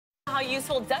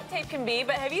useful duct tape can be,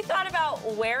 but have you thought about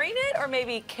wearing it or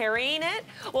maybe carrying it?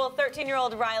 Well,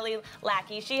 13-year-old Riley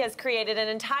Lackey, she has created an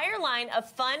entire line of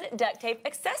fun duct tape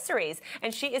accessories,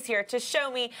 and she is here to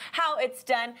show me how it's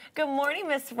done. Good morning,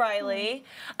 Miss Riley.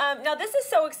 Now, this is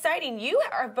so exciting. You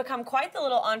have become quite the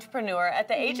little entrepreneur at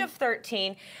the age of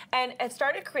 13 and have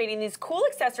started creating these cool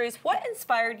accessories. What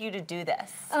inspired you to do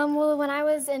this? Well, when I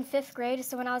was in 5th grade,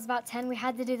 so when I was about 10, we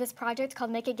had to do this project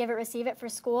called Make It, Give It, Receive It for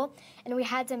school, and we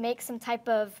had to make some type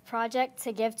of project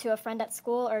to give to a friend at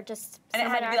school or just And it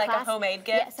had to be like a homemade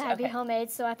gift? Yes, it had to be homemade,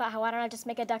 so I thought, why don't I just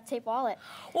make a duct tape wallet?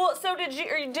 Well, so did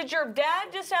your dad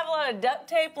just have a lot of duct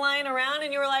tape lying around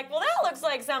and you were like, well, that looks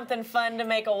like something fun to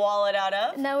make a wallet out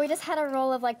of? No, we just had a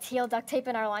roll of like teal duct tape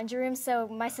in our laundry room, so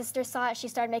my sister saw it, she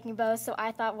started making bows, so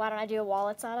I thought, why don't I do a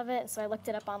wallets out of it? So I looked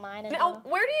it up online. And now,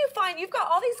 where do you find, you've got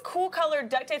all these cool colored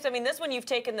duct tapes. I mean, this one you've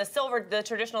taken the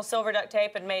traditional silver duct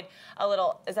tape and made a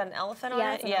little, is that an elephant on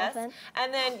it? It's an elephant.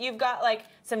 And then you've got like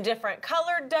some different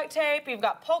colored duct tape, you've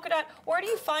got polka dot. Where do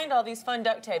you find all these fun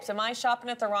duct tapes? Am I shopping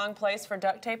at the wrong place for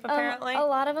duct tape, apparently? A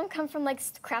lot of them come from like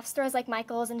craft stores like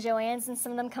Michael's and Joann's, and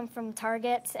some of them come from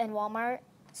Target and Walmart.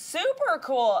 Super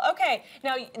cool. Okay,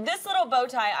 now this little bow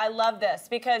tie, I love this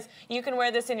because you can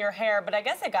wear this in your hair, but I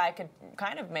guess a guy could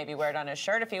kind of maybe wear it on his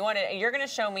shirt if he wanted. You're going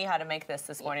to show me how to make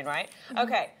this morning, right?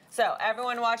 Okay, so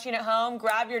everyone watching at home,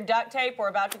 grab your duct tape. We're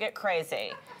about to get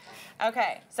crazy.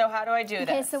 Okay, so how do I do this?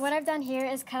 Okay, so what I've done here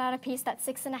is cut out a piece that's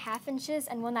 6.5 inches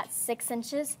and one that's 6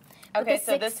 inches. Okay,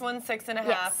 so this one's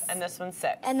 6.5 and this one's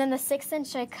 6. And then the 6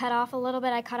 inch I cut off a little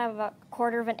bit. I cut off about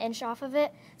 1/4 of an inch off of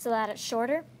it so that it's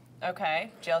shorter.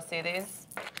 Okay, do y'all see these?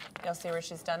 Y'all see where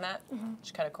she's done that?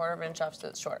 She cut a 1/4 of an inch off so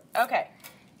it's short. Okay.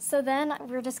 So then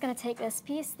we're just gonna take this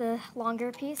piece, the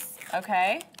longer piece.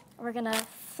 Okay. We're gonna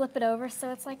flip it over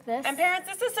so it's like this. And parents,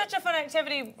 this is such a fun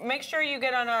activity. Make sure you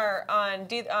get on our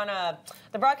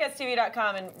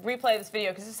thebroadcasttv.com and replay this video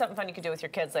because this is something fun you can do with your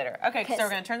kids later. Okay, so we're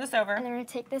gonna turn this over. And then we're gonna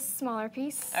take this smaller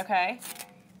piece. Okay.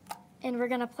 And we're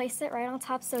gonna place it right on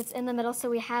top so it's in the middle so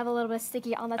we have a little bit of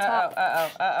sticky on the top.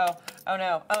 Oh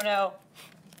no, oh no.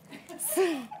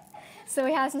 So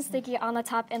we have some sticky on the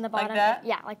top and the bottom. Like that?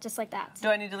 Yeah, like just like that. Do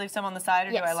I need to leave some on the side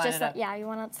or do I line it up? Yeah, you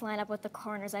want it to line up with the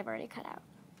corners I've already cut out.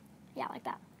 Yeah, like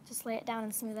that. Just lay it down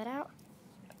and smooth it out.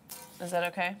 Is that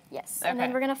okay? Yes. Okay. And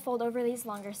then we're gonna fold over these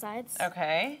longer sides.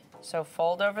 Okay, so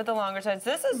fold over the longer sides.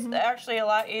 This is actually a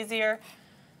lot easier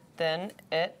than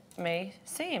it may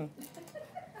seem.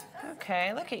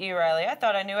 Okay, look at you, Riley. I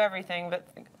thought I knew everything, but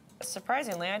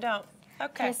surprisingly, I don't.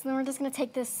 Okay. So then we're just gonna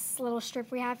take this little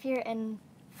strip we have here and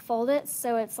fold it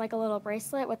so it's like a little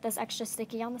bracelet with this extra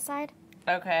sticky on the side.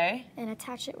 Okay. And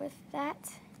attach it with that.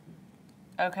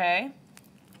 Okay.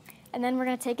 And then we're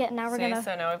gonna take it and now we're gonna...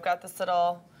 So now we've got this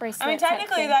little... bracelet. I mean,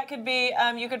 technically that could be,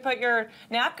 you could put your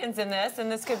napkins in this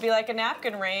and this could be like a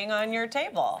napkin ring on your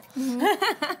table.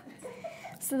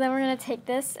 So then we're gonna take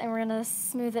this and we're gonna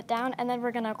smooth it down and then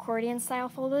we're gonna accordion style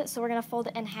fold it. So we're gonna fold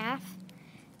it in half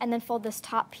and then fold this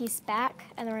top piece back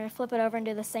and then we're gonna flip it over and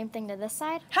do the same thing to this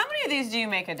side. How many of these do you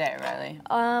make a day, Riley?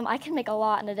 I can make a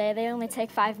lot in a day. They only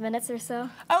take 5 minutes or so.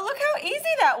 Oh, look how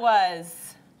easy that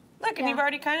was. Look, and you've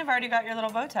already got your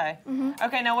little bow tie.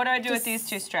 Okay, now what do I do with these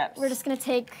two strips? We're just gonna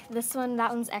take this one,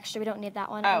 that one's extra, we don't need that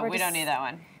one. Oh, we don't need that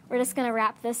one. We're just gonna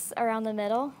wrap this around the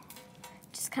middle.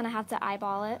 Just kinda have to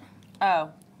eyeball it.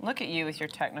 Oh, look at you with your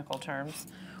technical terms.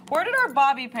 Where did our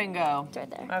bobby pin go? It's right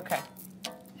there. Okay.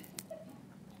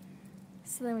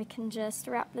 So then we can just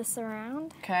wrap this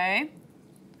around. Okay.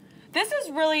 This is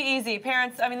really easy.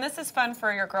 Parents, I mean, this is fun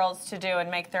for your girls to do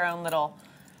and make their own little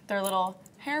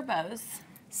hair bows.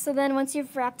 So then once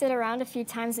you've wrapped it around a few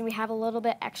times and we have a little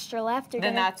bit extra left,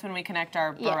 then that's when we connect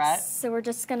our barrette? Yes, so we're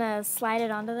just gonna slide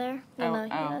it onto there.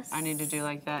 Oh, I need to do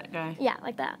like that, guy? Yeah,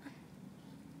 like that.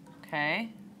 Okay.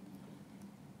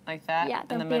 Like that, yeah,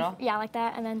 in the middle? Yeah, like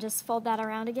that, and then just fold that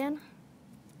around again.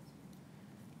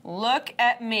 Look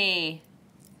at me,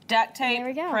 duct tape there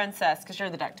we go. princess, because you're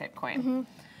the duct tape queen.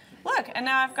 Look, and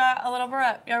now I've got a little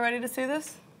barrette. Y'all ready to see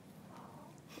this?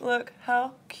 Look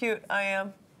how cute I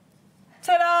am.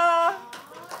 Ta-da!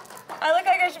 I look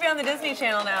like I should be on the Disney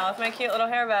Channel now with my cute little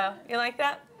hair bow. You like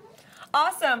that?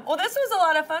 Awesome. Well, this was a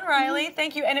lot of fun, Riley.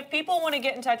 Thank you. And if people want to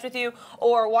get in touch with you,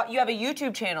 or you have a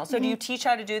YouTube channel, so do you teach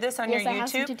how to do this on your YouTube?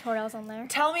 Yes, I have some tutorials on there.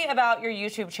 Tell me about your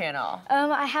YouTube channel.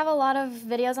 I have a lot of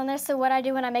videos on there. So what I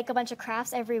do when I make a bunch of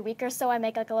crafts every week or so, I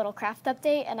make like a little craft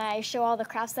update, and I show all the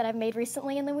crafts that I've made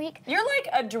recently in the week. You're like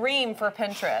a dream for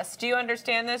Pinterest. Do you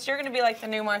understand this? You're going to be like the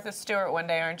new Martha Stewart one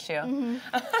day, aren't you?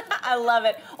 I love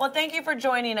it. Well, thank you for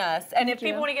joining us. And if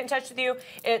people want to get in touch with you,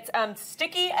 it's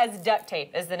Sticky as Duct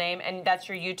Tape is the name, and and that's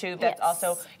your YouTube. That's Yes.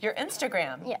 also your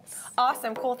Instagram. Yes.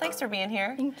 Awesome. Cool. Thanks for being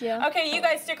here. Thank you. Okay, you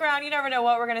guys stick around. You never know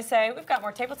what we're going to say. We've got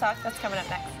more Table Talk. That's coming up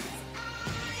next.